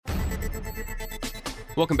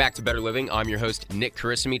Welcome back to Better Living. I'm your host, Nick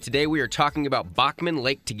Carissimi. Today we are talking about Bachman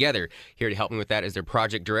Lake Together. Here to help me with that is their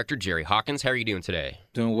project director, Jerry Hawkins. How are you doing today?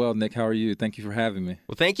 Doing well, Nick. How are you? Thank you for having me.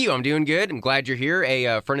 Well, thank you. I'm doing good. I'm glad you're here.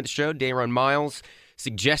 A friend of the show, Dayron Miles,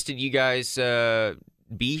 suggested you guys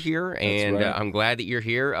be here, and That's right. I'm glad that you're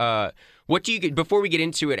here. What do you before we get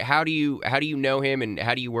into it? How do you know him, and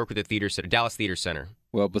how do you work with the Dallas Theater Center?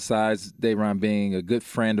 Well, besides Dayron being a good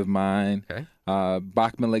friend of mine, Okay.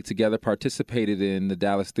 Bachman Lake Together participated in the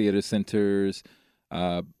Dallas Theater Center's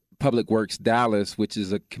Public Works Dallas, which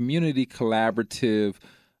is a community collaborative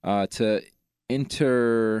to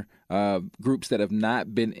enter groups that have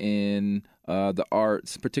not been in the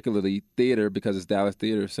arts, particularly theater, because it's Dallas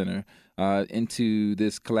Theater Center, into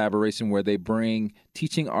this collaboration where they bring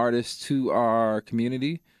teaching artists to our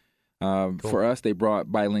community. Cool. For us, they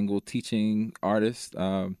brought bilingual teaching artists,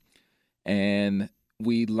 and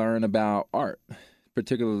we learn about art,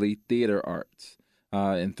 particularly theater arts.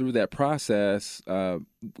 And through that process,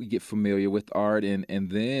 we get familiar with art, and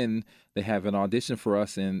then they have an audition for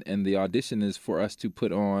us, and the audition is for us to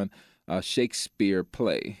put on a Shakespeare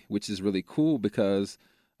play, which is really cool because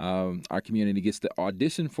our community gets to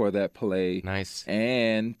audition for that play. Nice.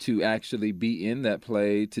 And to actually be in that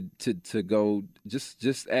play, to go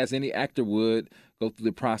just as any actor would, go through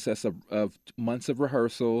the process of months of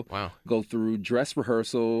rehearsal. Wow. Go through dress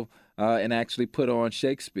rehearsal, and actually put on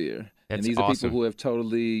Shakespeare. That's and these awesome. are people who have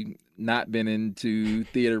totally not been into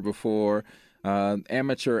theater before,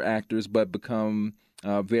 amateur actors, but become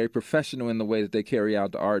very professional in the way that they carry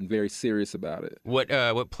out the art and very serious about it. What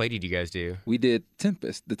play did you guys do? We did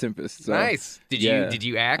The Tempest. So, Nice. Did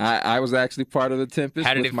you act? I was actually part of The Tempest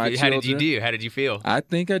with my children. How did you do? How did you feel? I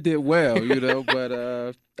think I did well,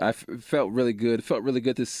 but felt really good. It felt really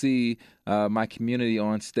good to see my community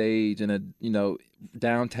on stage in a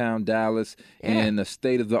downtown Dallas in a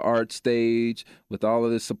state-of-the-art stage with all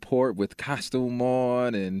of the support, with costume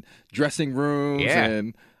on and dressing rooms,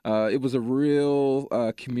 and it was a real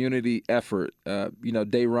community effort.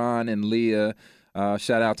 Dayron and Leah,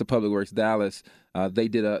 shout out to Public Works Dallas. They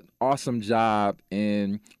did an awesome job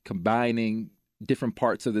in combining different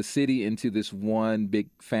parts of the city into this one big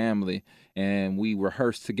family. And we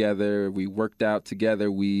rehearsed together. We worked out together.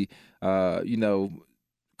 We,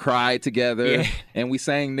 cried together, and we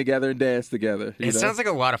sang together and danced together. It sounds like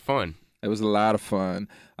a lot of fun. It was a lot of fun.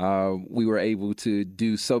 We were able to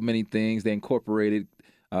do so many things. They incorporated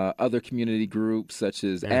other community groups such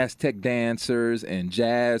as Aztec dancers and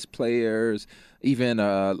jazz players, even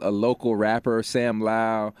a local rapper, Sam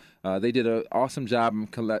Lau. They did an awesome job in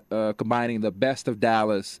combining the best of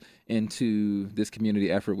Dallas into this community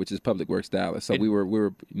effort, which is Public Works Dallas. So we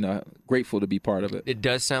were grateful to be part of it. It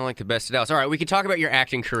does sound like the best of Dallas. All right, we can talk about your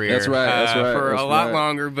acting career. That's right. For a lot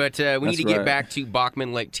longer, but we need to get right. back to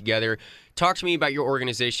Bachman Lake Together. Talk to me about your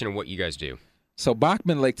organization and what you guys do. So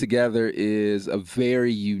Bachman Lake Together is a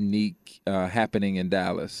very unique happening in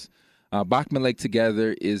Dallas. Bachman Lake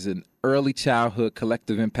Together is an early childhood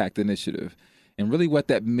collective impact initiative. And really what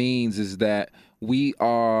that means is that we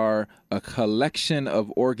are a collection of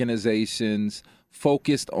organizations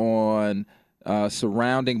focused on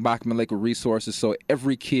surrounding Bachman Lake with resources so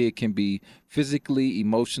every kid can be physically,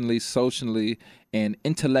 emotionally, socially, and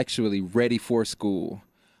intellectually ready for school.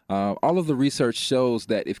 All of the research shows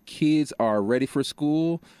that if kids are ready for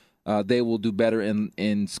school, they will do better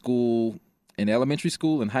in school, in elementary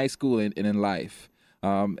school, in high school, and in life.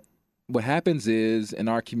 What happens is, in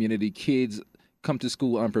our community, kids come to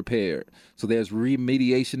school unprepared. So there's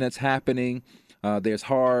remediation that's happening. There's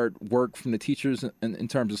hard work from the teachers in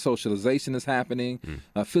terms of socialization that's happening,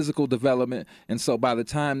 physical development. And so by the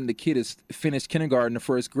time the kid is finished kindergarten or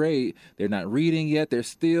first grade, they're not reading yet. They're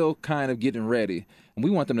still kind of getting ready. And we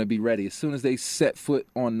want them to be ready as soon as they set foot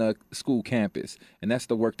on the school campus. And that's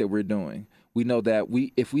the work that we're doing. We know that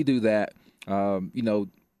if we do that, it'll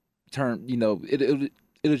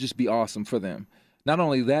just be awesome for them. Not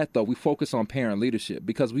only that, though, we focus on parent leadership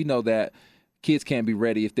because we know that kids can't be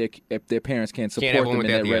ready if their parents can't support them in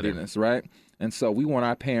their readiness, right? And so we want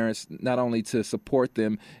our parents not only to support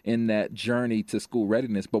them in that journey to school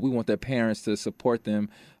readiness, but we want their parents to support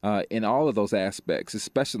them in all of those aspects,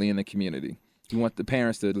 especially in the community. We want the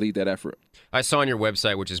parents to lead that effort. I saw on your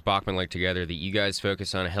website, which is Bachman Lake Together, that you guys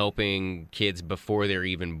focus on helping kids before they're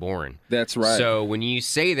even born. That's right. So when you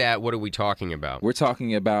say that, what are we talking about? We're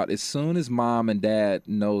talking about as soon as mom and dad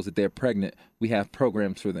knows that they're pregnant, we have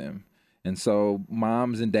programs for them. And so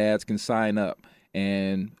moms and dads can sign up.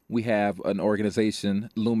 And we have an organization,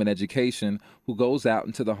 Lumen Education, who goes out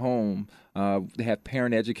into the home. They have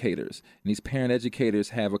parent educators. And these parent educators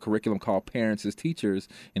have a curriculum called Parents as Teachers.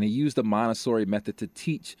 And they use the Montessori method to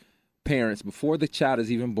teach parents, before the child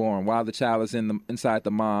is even born, while the child is inside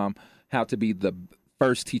the mom, how to be the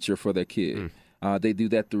first teacher for their kid. They do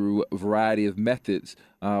that through a variety of methods,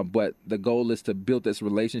 but the goal is to build this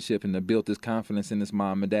relationship and to build this confidence in this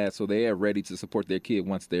mom and dad so they are ready to support their kid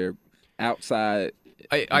once they're outside.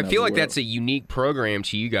 I feel like that's a unique program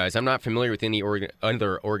to you guys. I'm not familiar with any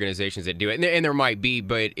other organizations that do it, and there might be,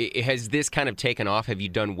 but has this kind of taken off? Have you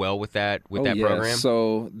done well with that program?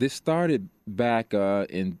 So this started back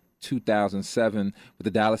in 2007 with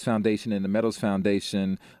the Dallas Foundation and the Meadows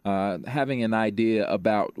Foundation, having an idea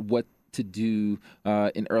about what to do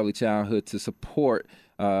in early childhood to support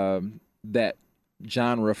that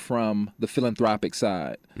genre from the philanthropic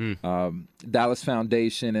side. Dallas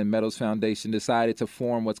Foundation and Meadows Foundation decided to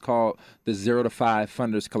form what's called the 0 to 5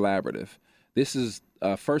 Funders Collaborative. This is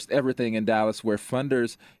first ever thing in Dallas where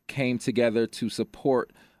funders came together to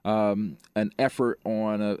support an effort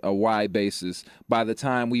on a wide basis. By the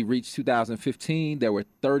time we reached 2015, there were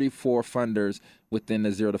 34 funders within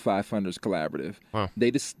the 0 to 5 Funders Collaborative. Wow.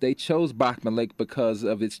 They chose Bachman Lake because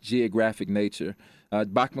of its geographic nature.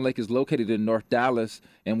 Bachman Lake is located in North Dallas,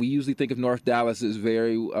 and we usually think of North Dallas as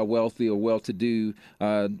very wealthy or well-to-do,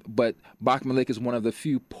 but Bachman Lake is one of the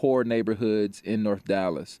few poor neighborhoods in North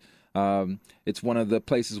Dallas. It's one of the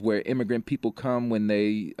places where immigrant people come when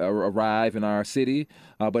they arrive in our city,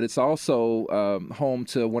 but it's also home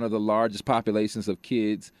to one of the largest populations of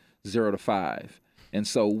kids 0 to 5. And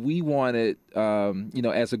so we wanted,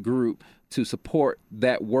 as a group, to support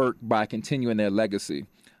that work by continuing their legacy.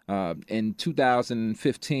 In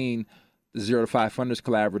 2015, the 0 to 5 Funders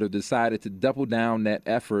Collaborative decided to double down that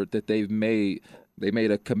effort that they've made. They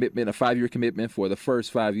made a commitment, a 5-year commitment for the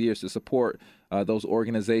first 5 years to support those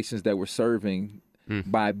organizations that were serving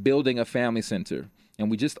by building a family center. And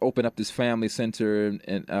we just opened up this family center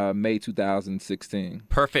in May 2016.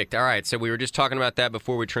 Perfect. All right. So we were just talking about that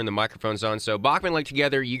before we turned the microphones on. So Bachman Lake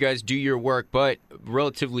Together, you guys do your work, but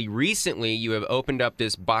relatively recently you have opened up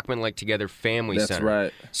this Bachman Lake Together Family Center. That's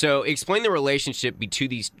right. So explain the relationship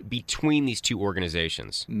between these two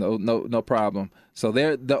organizations. No problem. So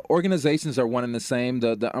the organizations are one and the same.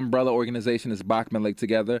 The umbrella organization is Bachman Lake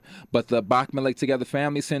Together, but the Bachman Lake Together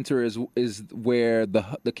Family Center is where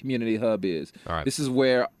the community hub is. All right. This is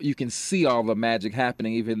where you can see all the magic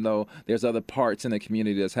happening, even though there's other parts in the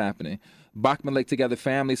community that's happening. Bachman Lake Together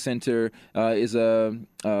Family Center is an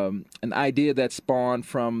idea that spawned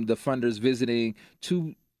from the funders visiting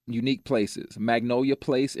two unique places, Magnolia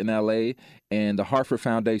Place in L.A. and the Hartford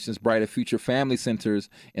Foundation's Brighter Future Family Centers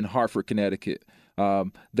in Hartford, Connecticut.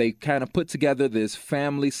 They kind of put together this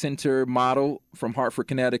family center model from Hartford,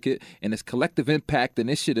 Connecticut, and this collective impact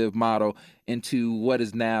initiative model into what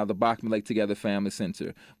is now the Bachman Lake Together Family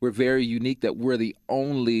Center. We're very unique that we're the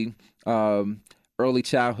only early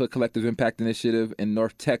childhood collective impact initiative in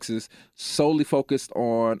North Texas solely focused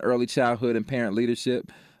on early childhood and parent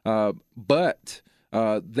leadership, but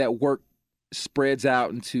that work spreads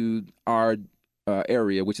out into our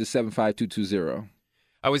area, which is 75220.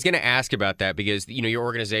 I was going to ask about that because, your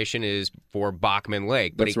organization is for Bachman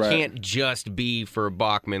Lake, but That's it right. can't just be for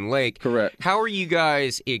Bachman Lake. Correct. How are you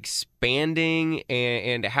guys expanding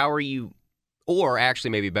and how are you, or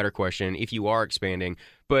actually maybe a better question, if you are expanding,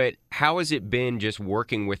 but how has it been just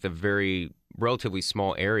working with a very relatively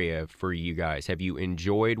small area for you guys? Have you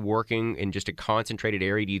enjoyed working in just a concentrated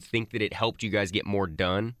area? Do you think that it helped you guys get more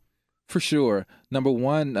done? For sure. Number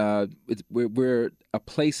one, we're a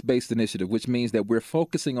place-based initiative, which means that we're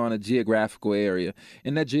focusing on a geographical area.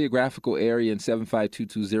 In that geographical area in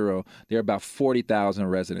 75220, there are about 40,000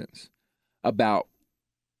 residents. About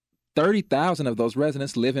 30,000 of those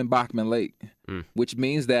residents live in Bachman Lake, which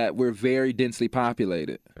means that we're very densely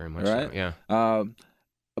populated. Very much right? so, yeah.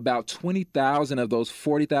 About 20,000 of those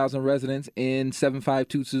 40,000 residents in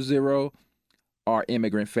 75220 are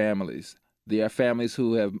immigrant families. They are families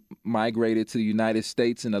who have migrated to the United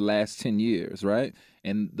States in the last 10 years, right?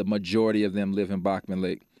 And the majority of them live in Bachman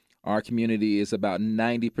Lake. Our community is about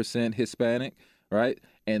 90% Hispanic, right?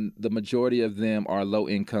 And the majority of them are low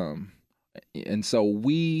income. And so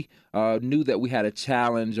we knew that we had a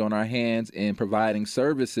challenge on our hands in providing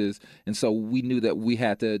services, and so we knew that we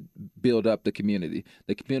had to build up the community.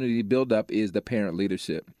 The community build-up is the parent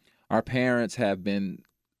leadership. Our parents have been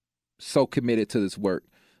so committed to this work.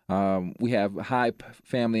 We have high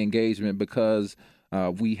family engagement because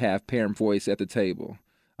we have parent voice at the table.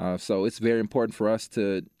 So it's very important for us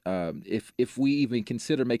to, if we even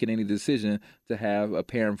consider making any decision, to have a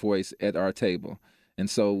parent voice at our table. And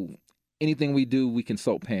so anything we do, we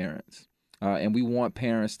consult parents. And we want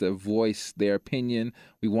parents to voice their opinion.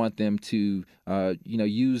 We want them to,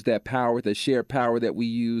 use that power, the shared power that we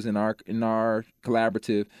use in our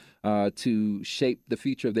collaborative, to shape the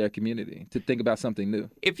future of their community, to think about something new.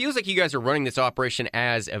 It feels like you guys are running this operation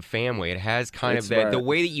as a family. It has kind of that, right. the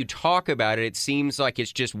way that you talk about it, it seems like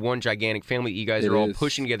it's just one gigantic family that you guys are all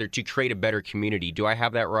pushing together to create a better community. Do I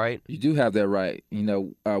have that right? You do have that right.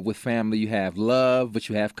 With family, you have love, but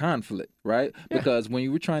you have conflict, right? Yeah. Because when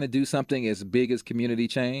you were trying to do something as big as community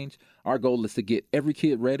change, our goal is to get every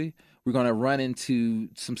kid ready. We're going to run into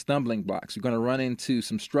some stumbling blocks. We're going to run into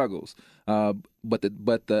some struggles. But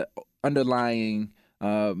the underlying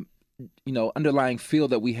feel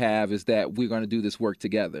that we have is that we're going to do this work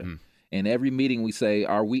together. And every meeting we say,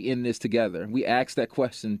 are we in this together? We ask that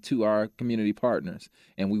question to our community partners,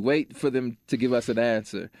 and we wait for them to give us an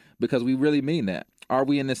answer because we really mean that. Are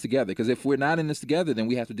we in this together? Because if we're not in this together, then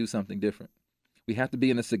we have to do something different. We have to be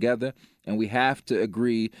in this together, and we have to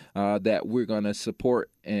agree that we're going to support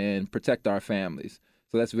and protect our families.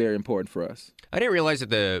 So that's very important for us. I didn't realize that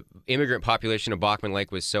the immigrant population of Bachman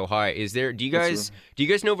Lake was so high. Do you guys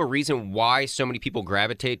know of a reason why so many people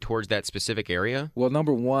gravitate towards that specific area? Well,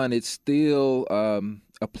 number one, it's still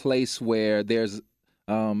a place where there's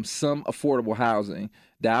some affordable housing.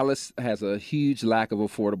 Dallas has a huge lack of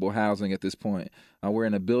affordable housing at this point. We're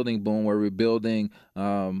in a building boom where we're building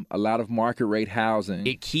a lot of market rate housing.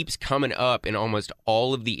 It keeps coming up in almost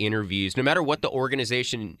all of the interviews. No matter what the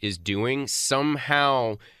organization is doing,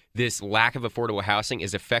 somehow this lack of affordable housing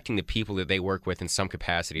is affecting the people that they work with in some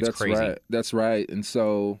capacity. It's crazy. Right. That's right. And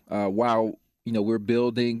so while we're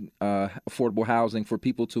building affordable housing for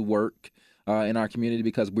people to work in our community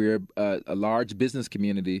because we're a large business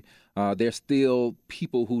community, there's still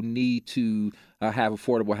people who need to have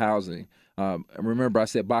affordable housing. Remember, I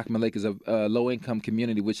said Bachman Lake is a low-income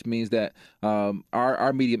community, which means that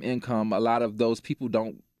our medium income, a lot of those people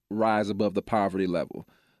don't rise above the poverty level.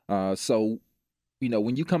 So,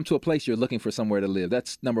 when you come to a place, you're looking for somewhere to live.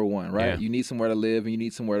 That's number one, right? Yeah. You need somewhere to live and you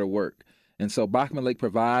need somewhere to work. And so Bachman Lake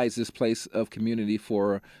provides this place of community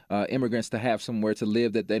for immigrants to have somewhere to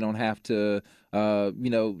live that they don't have to,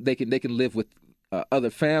 they can live with other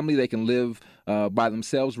family. They can live by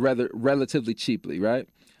themselves relatively cheaply, right?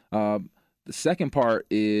 The second part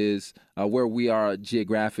is where we are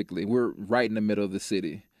geographically. We're right in the middle of the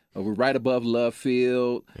city. We're right above Love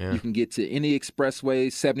Field. Yeah. You can get to any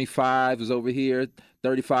expressway. 75 is over here.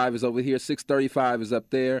 35 is over here. 635 is up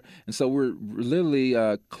there. And so we're literally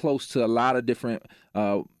close to a lot of different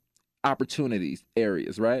opportunities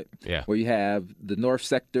areas, right? Yeah. Where you have the north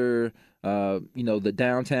sector, the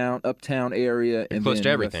downtown, uptown area. And close to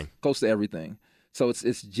everything. Close to everything. So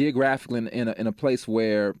it's geographically in a place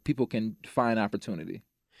where people can find opportunity.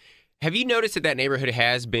 Have you noticed that neighborhood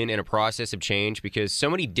has been in a process of change? Because so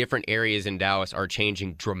many different areas in Dallas are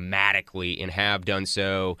changing dramatically and have done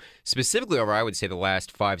so specifically over, I would say, the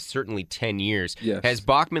last 5, certainly 10 years. Yes. Has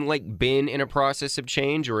Bachman Lake been in a process of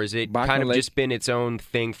change, or has it just been its own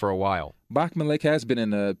thing for a while? Bachman Lake has been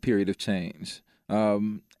in a period of change.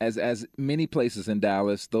 As many places in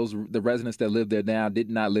Dallas, the residents that live there now did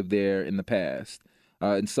not live there in the past.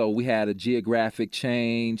 And so we had a geographic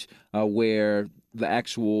change where the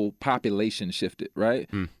actual population shifted, right?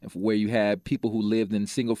 Where you had people who lived in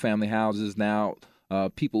single-family houses. Now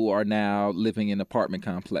people are now living in apartment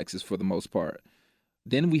complexes for the most part.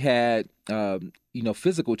 Then we had,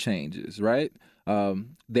 physical changes, right?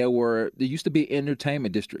 There used to be an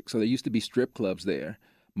entertainment district, so there used to be strip clubs there.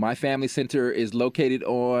 My family center is located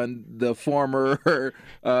on the former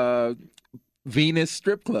Venus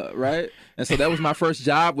strip club, right? And so that was my first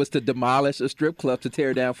job, was to demolish a strip club to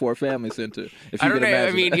tear down for a family center. I don't know.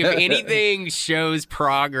 I mean, if anything shows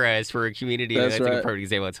progress for a community, that's right. A perfect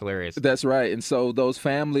example. It's hilarious. That's right. And so those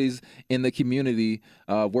families in the community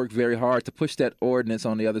worked very hard to push that ordinance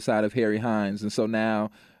on the other side of Harry Hines. And so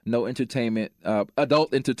now no entertainment,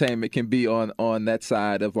 adult entertainment can be on that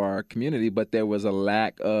side of our community, but there was a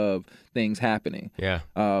lack of things happening. Yeah.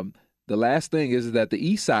 The last thing is that the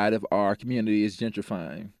east side of our community is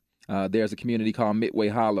gentrifying. There's a community called Midway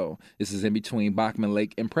Hollow. This is in between Bachman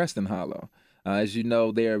Lake and Preston Hollow. As you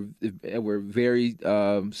know, there were very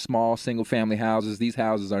small single-family houses. These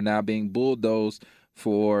houses are now being bulldozed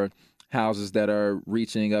for houses that are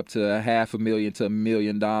reaching up to $500,000 to $1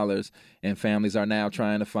 million, and families are now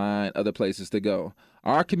trying to find other places to go.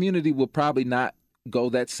 Our community will probably not go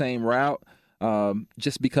that same route,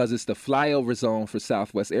 just because it's the flyover zone for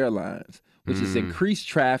Southwest Airlines, which has increased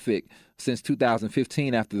traffic since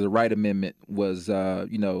 2015 after the Wright Amendment was,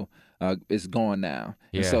 is gone now.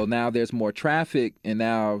 Yeah. And so now there's more traffic, and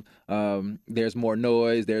now there's more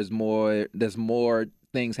noise, there's more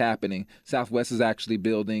things happening. Southwest is actually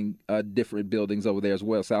building different buildings over there as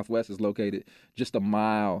well. Southwest is located just a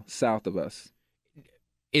mile south of us.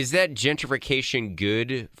 Is that gentrification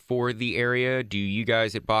good for the area? Do you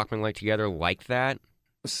guys at Bachman Lake Together like that?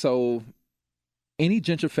 So any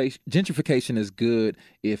gentrification is good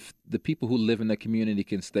if the people who live in the community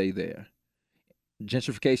can stay there.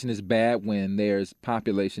 Gentrification is bad when there's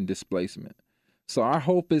population displacement. So our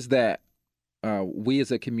hope is that we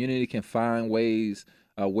as a community can find ways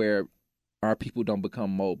where our people don't become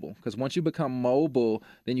mobile. Because once you become mobile,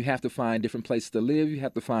 then you have to find different places to live. You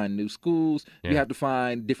have to find new schools. Yeah. You have to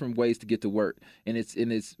find different ways to get to work. And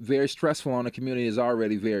it's very stressful on a community that's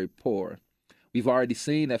already very poor. We've already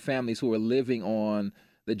seen that families who are living on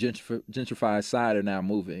the gentrified side are now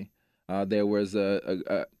moving. There's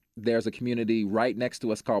a community right next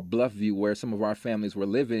to us called Bluffview where some of our families were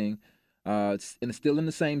living, and it's still in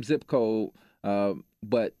the same zip code,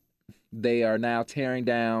 but they are now tearing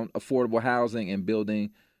down affordable housing and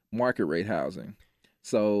building market rate housing.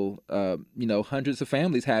 So, hundreds of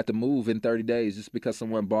families had to move in 30 days just because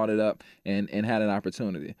someone bought it up and had an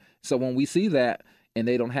opportunity. So when we see that and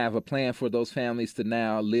they don't have a plan for those families to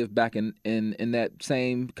now live back in that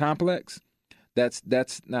same complex,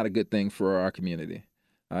 that's not a good thing for our community.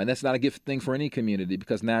 And that's not a good thing for any community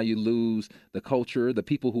because now you lose the culture, the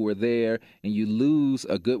people who were there, and you lose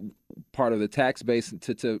a good part of the tax base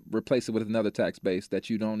to replace it with another tax base that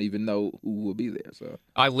you don't even know who will be there. So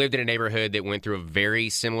I lived in a neighborhood that went through a very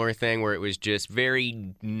similar thing where it was just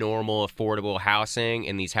very normal, affordable housing,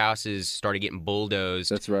 and these houses started getting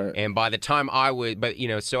bulldozed. That's right. And by the time so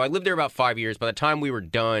I lived there about 5 years. By the time we were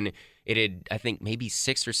done, it had, I think, maybe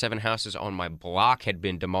 6 or 7 houses on my block had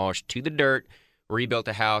been demolished to the dirt. Rebuilt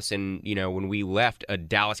a house, and when we left, a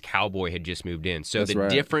Dallas Cowboy had just moved in. So That's the right.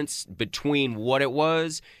 difference between what it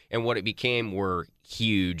was and what it became were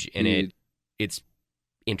huge, and it's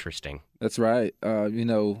interesting. That's right.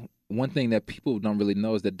 One thing that people don't really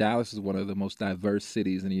know is that Dallas is one of the most diverse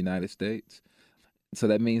cities in the United States. So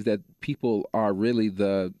that means that people are really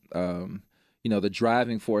the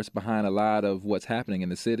driving force behind a lot of what's happening in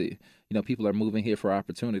the city. People are moving here for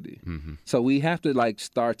opportunity. Mm-hmm. So we have to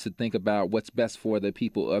start to think about what's best for the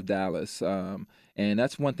people of Dallas. And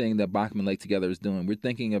that's one thing that Bachman Lake Together is doing. We're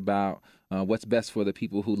thinking about what's best for the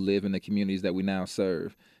people who live in the communities that we now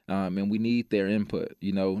serve. And we need their input,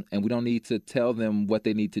 and we don't need to tell them what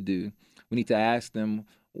they need to do. We need to ask them,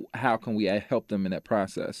 how can we help them in that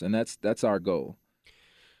process? And that's our goal.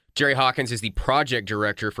 Jerry Hawkins is the project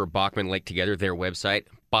director for Bachman Lake Together, their website,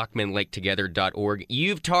 bachmanlaketogether.org.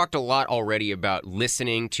 You've talked a lot already about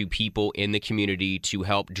listening to people in the community to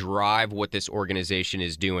help drive what this organization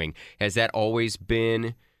is doing. Has that always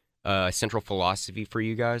been a central philosophy for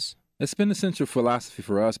you guys? It's been a central philosophy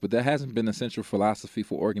for us, but that hasn't been a central philosophy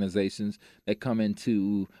for organizations that come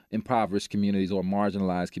into impoverished communities or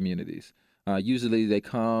marginalized communities. Usually they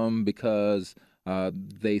come because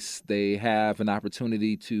they have an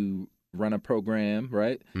opportunity to run a program,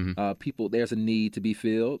 right? Mm-hmm. There's a need to be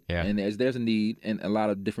filled, and there's a need in a lot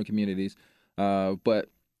of different communities, but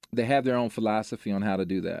they have their own philosophy on how to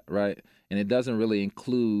do that, right? And it doesn't really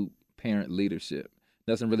include parent leadership,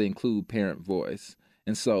 doesn't really include parent voice.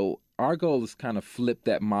 And so our goal is kind of flip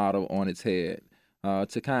that model on its head,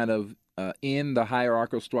 to kind of end the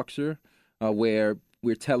hierarchical structure where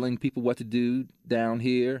we're telling people what to do down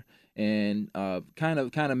here, and kind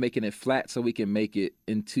of making it flat so we can make it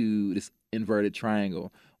into this inverted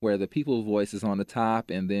triangle where the people's voice is on the top,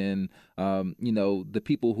 and then the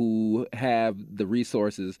people who have the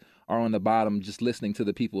resources are on the bottom, just listening to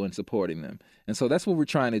the people and supporting them. And so that's what we're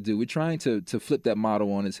trying to do. We're trying to flip that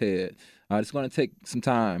model on its head. It's going to take some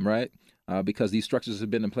time, right? Because these structures have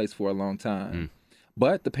been in place for a long time.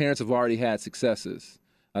 But the parents have already had successes.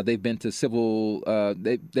 They've been to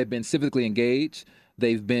they've been civically engaged.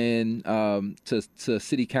 They've been to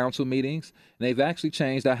city council meetings, and they've actually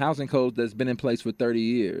changed our housing code that's been in place for 30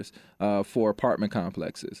 years for apartment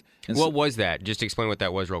complexes. And what was that? Just explain what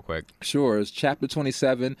that was real quick. Sure. It's Chapter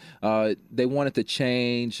 27. They wanted to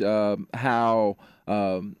change how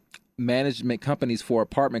management companies for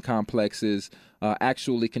apartment complexes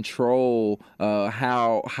actually control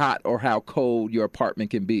how hot or how cold your apartment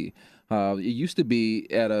can be. It used to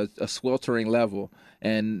be at a sweltering level,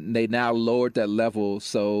 and they now lowered that level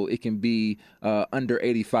so it can be under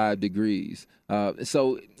 85 degrees.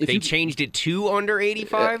 So if they changed it to under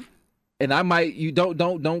 85? And you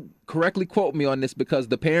don't correctly quote me on this, because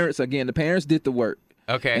the parents did the work.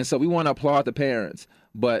 Okay. And so we want to applaud the parents,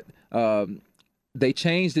 but they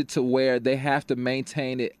changed it to where they have to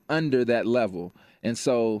maintain it under that level. And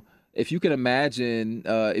so if you can imagine,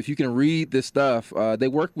 if you can read this stuff, they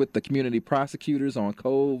work with the community prosecutors on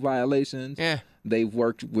code violations. Yeah. They've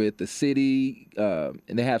worked with the city, and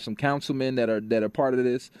they have some councilmen that are part of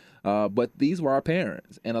this. But these were our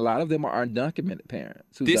parents, and a lot of them are undocumented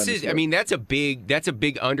parents. I mean, that's a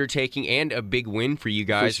big undertaking and a big win for you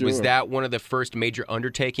guys. For sure. Was that one of the first major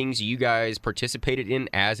undertakings you guys participated in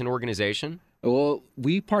as an organization? Well,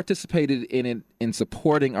 we participated in it in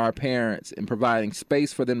supporting our parents and providing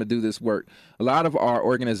space for them to do this work. A lot of our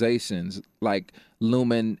organizations, like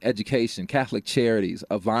Lumen Education, Catholic Charities,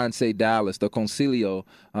 Avance Dallas, the Concilio,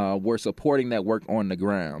 were supporting that work on the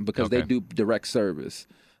ground because they do direct service.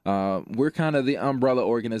 We're kind of the umbrella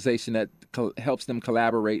organization that helps them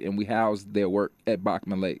collaborate, and we house their work at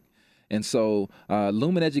Bachman Lake. And so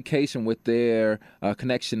Lumen Education, with their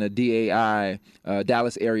connection to DAI,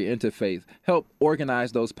 Dallas Area Interfaith, help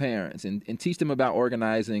organize those parents and teach them about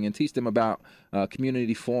organizing and teach them about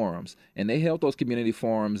community forums. And they held those community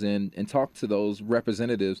forums and talked to those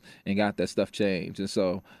representatives and got that stuff changed. And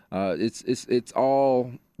so it's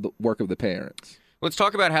all the work of the parents. Let's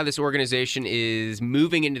talk about how this organization is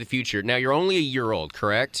moving into the future. Now, you're only a year old,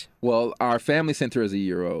 correct? Well, our family center is a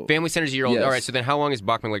year old. Family center's a year old. Yes. All right, so then how long has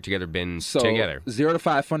Bachman Lake Together been together? 0 to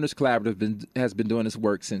 5 Funders Collaborative has been doing this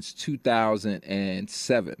work since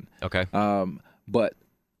 2007. Okay. But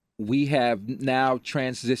we have now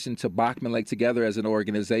transitioned to Bachman Lake Together as an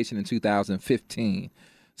organization in 2015.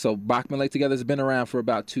 So Bachman Lake Together has been around for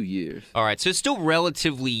about 2 years. All right, so it's still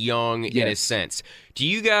relatively young in a sense. Do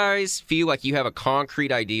you guys feel like you have a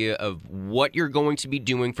concrete idea of what you're going to be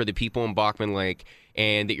doing for the people in Bachman Lake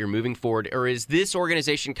and that you're moving forward? Or is this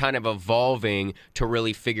organization kind of evolving to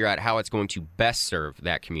really figure out how it's going to best serve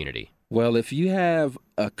that community? Well, if you have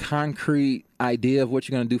a concrete idea of what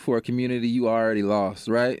you're going to do for a community, you already lost,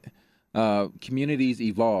 right? Communities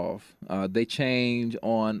evolve. They change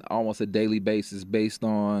on almost a daily basis based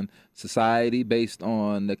on society, based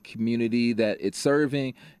on the community that it's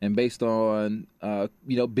serving, and based on,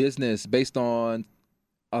 business, based on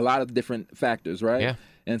a lot of different factors, right? Yeah.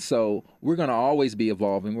 And so we're going to always be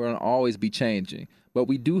evolving. We're going to always be changing. But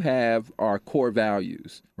we do have our core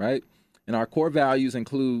values, right? And our core values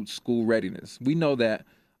include school readiness. We know that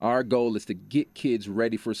our goal is to get kids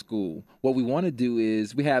ready for school. What we want to do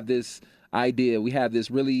is we have this idea, we have this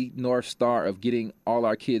really North Star of getting all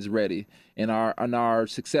our kids ready. And our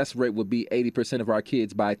success rate would be 80% of our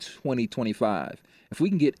kids by 2025. If we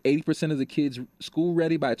can get 80% of the kids school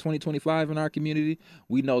ready by 2025 in our community,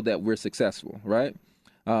 we know that we're successful, right?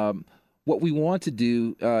 What we want to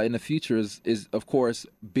do in the future is, of course,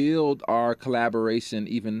 build our collaboration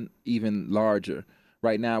even larger.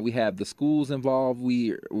 Right now, we have the schools involved.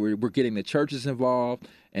 We're getting the churches involved,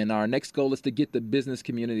 and our next goal is to get the business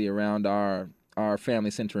community around our family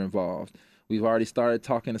center involved. We've already started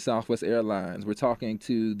talking to Southwest Airlines. We're talking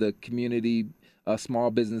to the community, small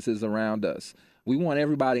businesses around us. We want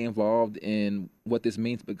everybody involved in what this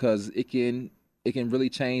means because it can really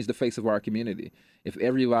change the face of our community. If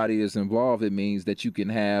everybody is involved, it means that you can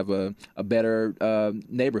have a better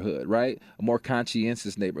neighborhood, right? A more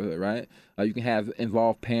conscientious neighborhood, right? You can have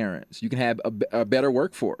involved parents. You can have a better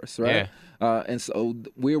workforce, right? Yeah. And so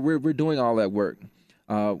we're doing all that work.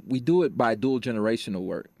 We do it by dual generational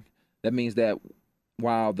work. That means that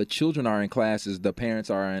while the children are in classes, the parents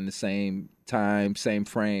are in the same time, same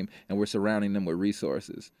frame, and we're surrounding them with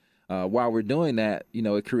resources. While we're doing that,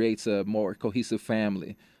 it creates a more cohesive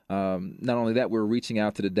family. Not only that, we're reaching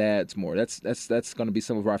out to the dads more. That's going to be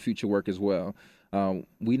some of our future work as well.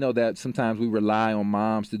 We know that sometimes we rely on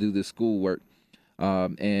moms to do the schoolwork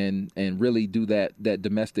and really do that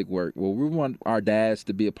domestic work. Well, we want our dads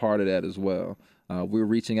to be a part of that as well. We're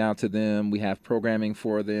reaching out to them. We have programming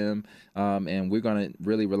for them, and we're going to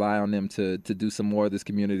really rely on them to do some more of this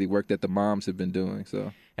community work that the moms have been doing.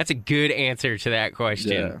 So that's a good answer to that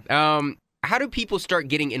question. Yeah. How do people start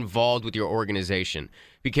getting involved with your organization?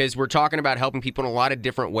 Because we're talking about helping people in a lot of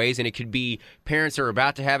different ways, and it could be parents that are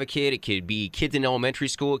about to have a kid. It could be kids in elementary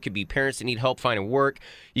school. It could be parents that need help finding work.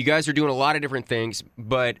 You guys are doing a lot of different things,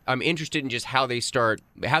 but I'm interested in just how they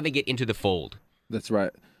get into the fold. That's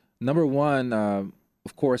right. Number one,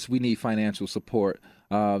 of course, we need financial support.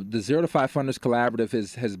 The 0 to 5 Funders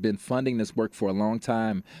Collaborative has been funding this work for a long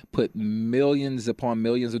time, put millions upon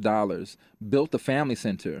millions of dollars, built the family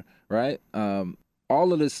center, right?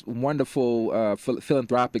 All of this wonderful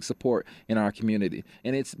philanthropic support in our community.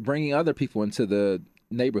 And it's bringing other people into the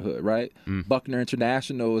neighborhood, right? Buckner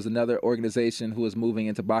International is another organization who is moving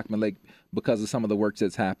into Bachman Lake because of some of the work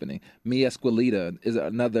that's happening. Mi Escuelita is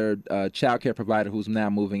another child care provider who's now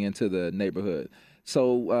moving into the neighborhood.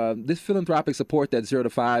 So this philanthropic support that 0 to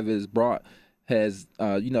 5 has brought has,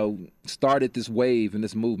 started this wave and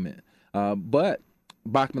this movement. But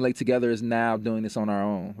Bachman Lake Together is now doing this on our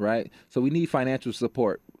own, right? So we need financial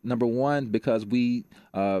support. Number one, because we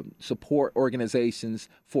support organizations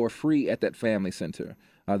for free at that family center.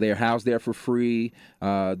 They are housed there for free.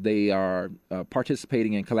 They are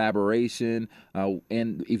participating in collaboration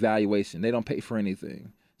and evaluation. They don't pay for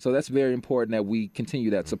anything. So that's very important that we continue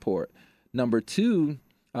that support. Number two,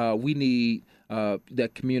 we need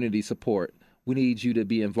that community support. We need you to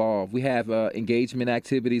be involved. We have engagement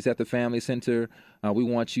activities at the family center. We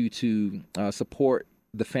want you to support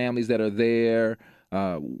the families that are there.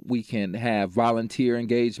 We can have volunteer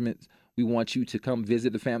engagements. We want you to come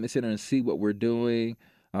visit the family center and see what we're doing.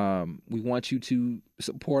 We want you to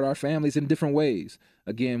support our families in different ways.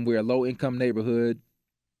 Again, we're a low-income neighborhood,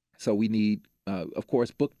 so we need, of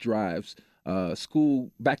course, book drives,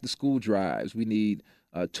 back-to-school drives. We need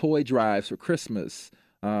toy drives for Christmas.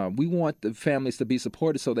 We want the families to be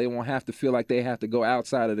supported so they won't have to feel like they have to go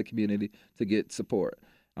outside of the community to get support.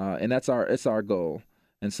 And it's our goal.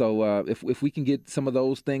 And so if we can get some of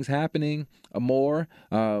those things happening more,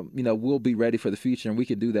 we'll be ready for the future and we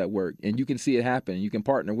can do that work. And you can see it happen. You can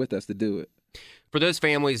partner with us to do it. For those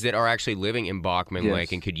families that are actually living in Bachman Yes.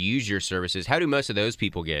 Lake and could use your services, how do most of those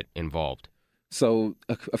people get involved? So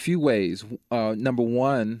a few ways. Number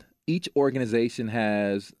one, each organization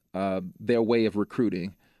has their way of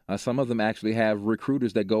recruiting. Some of them actually have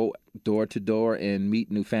recruiters that go door to door and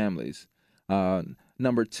meet new families.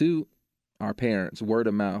 Number two, our parents, word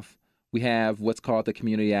of mouth. We have what's called the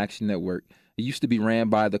Community Action Network. It used to be ran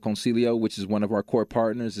by the Concilio, which is one of our core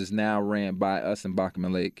partners, is now ran by us in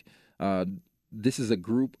Bachman Lake. This is a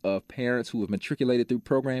group of parents who have matriculated through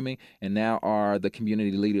programming and now are the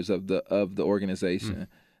community leaders of the organization.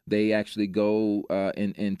 They actually go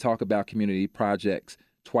and talk about community projects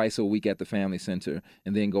twice a week at the family center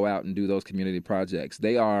and then go out and do those community projects.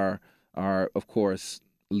 They are of course,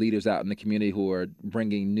 leaders out in the community who are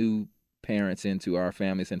bringing new parents into our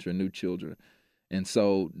family center and new children. And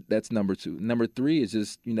so that's number two. Number three is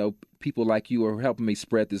just, people like you are helping me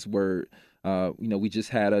spread this word. We just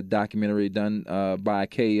had a documentary done by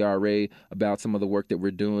KERA about some of the work that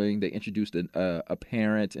we're doing. They introduced a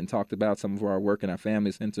parent and talked about some of our work in our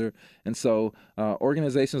family center. And so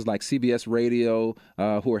organizations like CBS Radio,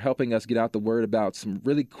 who are helping us get out the word about some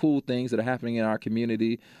really cool things that are happening in our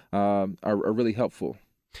community, are really helpful.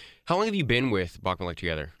 How long have you been with Bachman Lake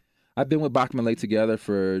Together? I've been with Bachman Lake Together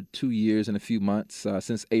for 2 years and a few months,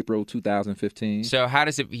 since April 2015. So how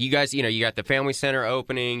does it, you guys, you got the family center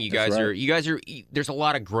opening, That's guys are, there's a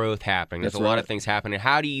lot of growth happening. There's That's a lot right. of things happening.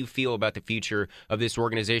 How do you feel about the future of this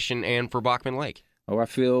organization and for Bachman Lake? Oh, I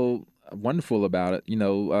feel wonderful about it. You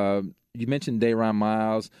mentioned Dayron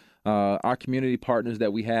Miles. Our community partners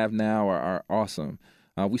that we have now are awesome.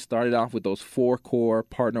 We started off with those 4 core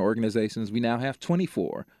partner organizations. We now have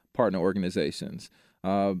 24 partner organizations.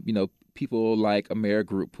 People like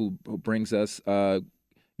AmeriGroup who brings us,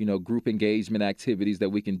 group engagement activities that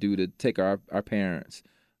we can do to take our parents.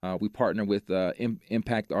 We partner with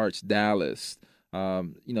Impact Arts Dallas.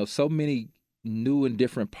 So many new and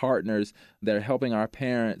different partners that are helping our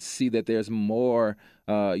parents see that there's more,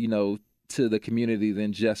 to the community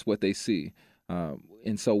than just what they see.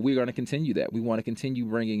 And so we're going to continue that. We want to continue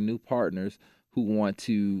bringing new partners who want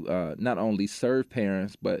to not only serve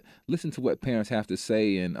parents, but listen to what parents have to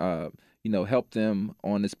say and, help them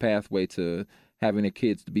on this pathway to having their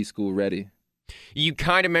kids to be school ready. You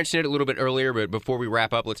kind of mentioned it a little bit earlier, but before we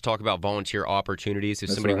wrap up, let's talk about volunteer opportunities. If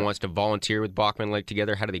That's somebody right. wants to volunteer with Bachman Lake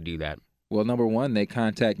Together, how do they do that? Well, number one, they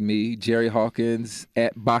contact me, Jerry Hawkins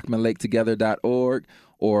at BachmanLakeTogether.org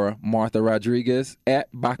or Martha Rodriguez at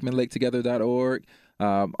BachmanLakeTogether.org.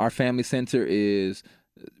 Our family center is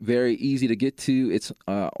very easy to get to. It's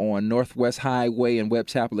on Northwest Highway and Webb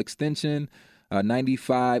Chapel Extension,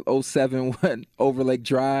 95071 Overlake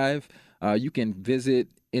Drive. You can visit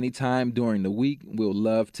anytime during the week. We'll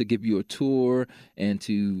love to give you a tour and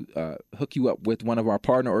to hook you up with one of our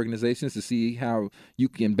partner organizations to see how you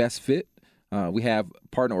can best fit. We have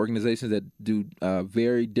partner organizations that do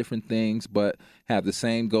very different things but have the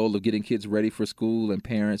same goal of getting kids ready for school and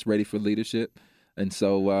parents ready for leadership. And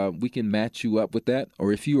so we can match you up with that.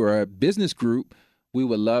 Or if you are a business group, we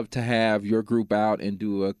would love to have your group out and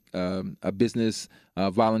do a business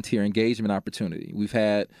volunteer engagement opportunity. We've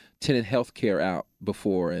had Tenant Healthcare out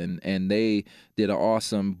before, and they did an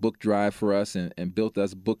awesome book drive for us and built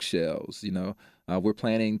us bookshelves. We're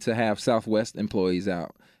planning to have Southwest employees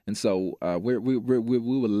out. And so we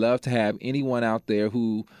would love to have anyone out there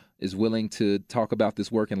who is willing to talk about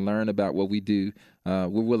this work and learn about what we do. We're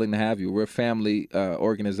willing to have you. We're a family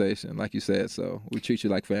organization, like you said, so we treat you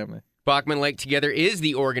like family. Bachman Lake Together is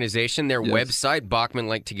the organization. Their Yes. website,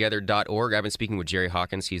 bachmanlaketogether.org. I've been speaking with Jerry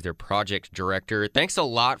Hawkins. He's their project director. Thanks a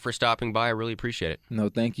lot for stopping by. I really appreciate it. No,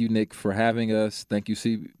 thank you, Nick, for having us. Thank you,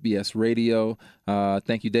 CBS Radio.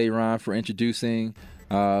 Thank you, Dayron, for introducing.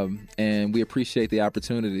 And we appreciate the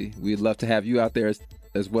opportunity. We'd love to have you out there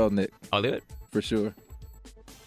as well, Nick, I'll do it. for sure.